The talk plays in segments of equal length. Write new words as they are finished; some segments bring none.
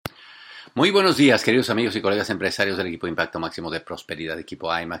Muy buenos días, queridos amigos y colegas empresarios del equipo de Impacto Máximo de Prosperidad,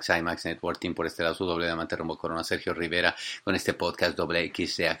 equipo IMAX Networking, por este lado su doble diamante rumbo Corona, Sergio Rivera, con este podcast Doble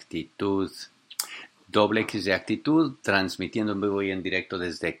X de Actitud. Doble X de Actitud, transmitiendo en vivo y en directo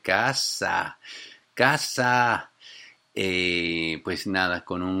desde casa. Pues nada,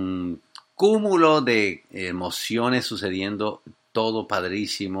 con un cúmulo de emociones sucediendo, todo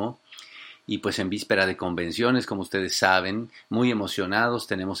padrísimo. Y pues en víspera de convenciones, como ustedes saben, muy emocionados.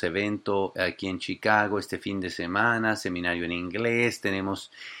 Tenemos evento aquí en Chicago este fin de semana, seminario en inglés.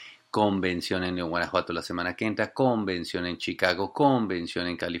 Tenemos convención en Guanajuato la semana que entra, convención en Chicago, convención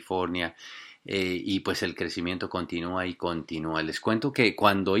en California. Y pues el crecimiento continúa y continúa. Les cuento que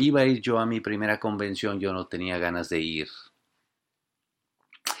cuando iba a ir yo a mi primera convención, yo no tenía ganas de ir.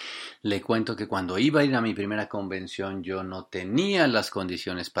 Le cuento que cuando iba a ir a mi primera convención yo no tenía las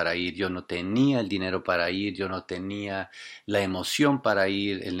condiciones para ir, yo no tenía el dinero para ir, yo no tenía la emoción para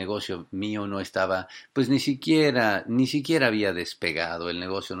ir, el negocio mío no estaba, pues ni siquiera había despegado, el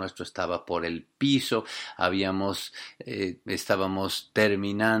negocio nuestro estaba por el piso, estábamos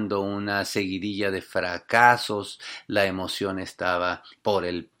terminando una seguidilla de fracasos, la emoción estaba por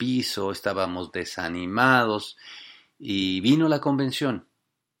el piso, estábamos desanimados y vino la convención.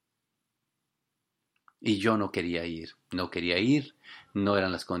 Y yo no quería ir, no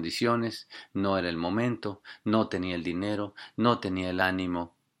eran las condiciones, no era el momento, no tenía el dinero, no tenía el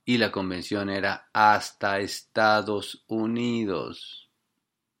ánimo. Y la convención era hasta Estados Unidos,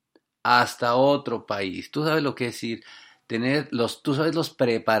 hasta otro país. Tú sabes lo que es ir, tú sabes los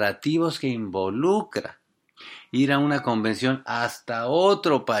preparativos que involucra ir a una convención hasta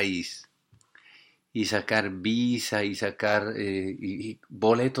otro país y sacar visa y sacar y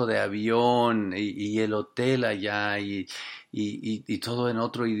boleto de avión y el hotel allá y todo en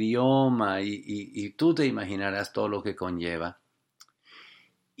otro idioma y tú te imaginarás todo lo que conlleva.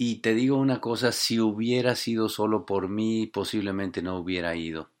 Y te digo una cosa, si hubiera sido solo por mí, posiblemente no hubiera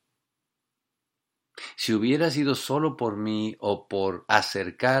ido. Si hubiera sido solo por mí o por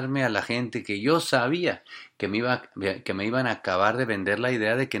acercarme a la gente que yo sabía que me iban a acabar de vender la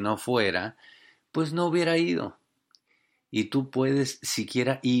idea de que no fuera, pues no hubiera ido. Y tú puedes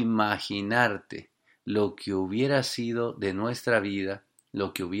siquiera imaginarte lo que hubiera sido de nuestra vida,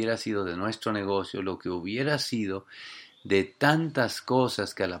 lo que hubiera sido de nuestro negocio, lo que hubiera sido de tantas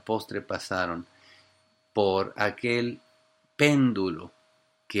cosas que a la postre pasaron por aquel péndulo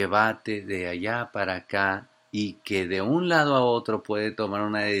que bate de allá para acá y que de un lado a otro puede tomar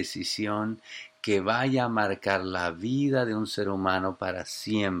una decisión que vaya a marcar la vida de un ser humano para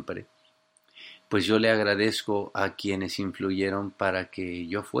siempre. Pues yo le agradezco a quienes influyeron para que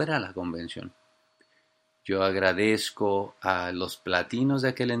yo fuera a la convención. Yo agradezco a los platinos de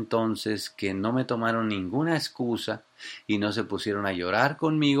aquel entonces que no me tomaron ninguna excusa y no se pusieron a llorar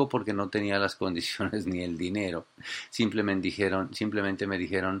conmigo porque no tenía las condiciones ni el dinero. Simplemente me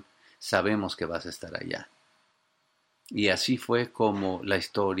dijeron, sabemos que vas a estar allá. Y así fue como la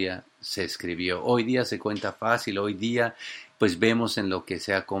historia se escribió. Hoy día se cuenta fácil, hoy día pues vemos en lo que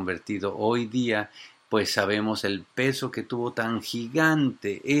se ha convertido. Hoy día pues sabemos el peso que tuvo tan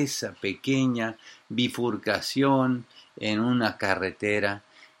gigante esa pequeña bifurcación en una carretera,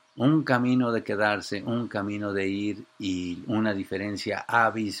 un camino de quedarse, un camino de ir y una diferencia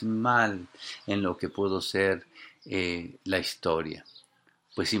abismal en lo que pudo ser la historia.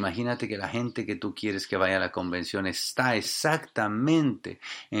 Pues imagínate que la gente que tú quieres que vaya a la convención está exactamente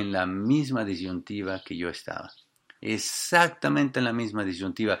en la misma disyuntiva que yo estaba. Exactamente en la misma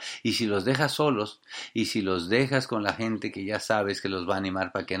disyuntiva. Y si los dejas solos, y si los dejas con la gente que ya sabes que los va a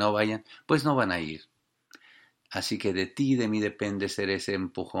animar para que no vayan, pues no van a ir. Así que de ti y de mí depende ser ese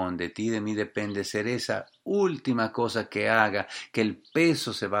empujón, de ti y de mí depende ser esa última cosa que haga que el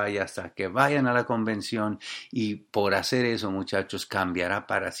peso se vaya hasta que vayan a la convención y por hacer eso, muchachos, cambiará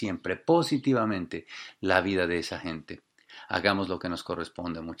para siempre positivamente la vida de esa gente. Hagamos lo que nos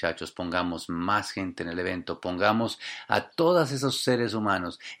corresponde, muchachos, pongamos más gente en el evento, pongamos a todos esos seres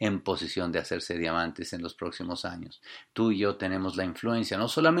humanos en posición de hacerse diamantes en los próximos años. Tú y yo tenemos la influencia no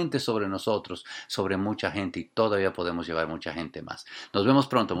solamente sobre nosotros, sobre mucha gente y todavía podemos llevar mucha gente más. Nos vemos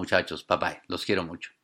pronto, muchachos. Bye bye. Los quiero mucho.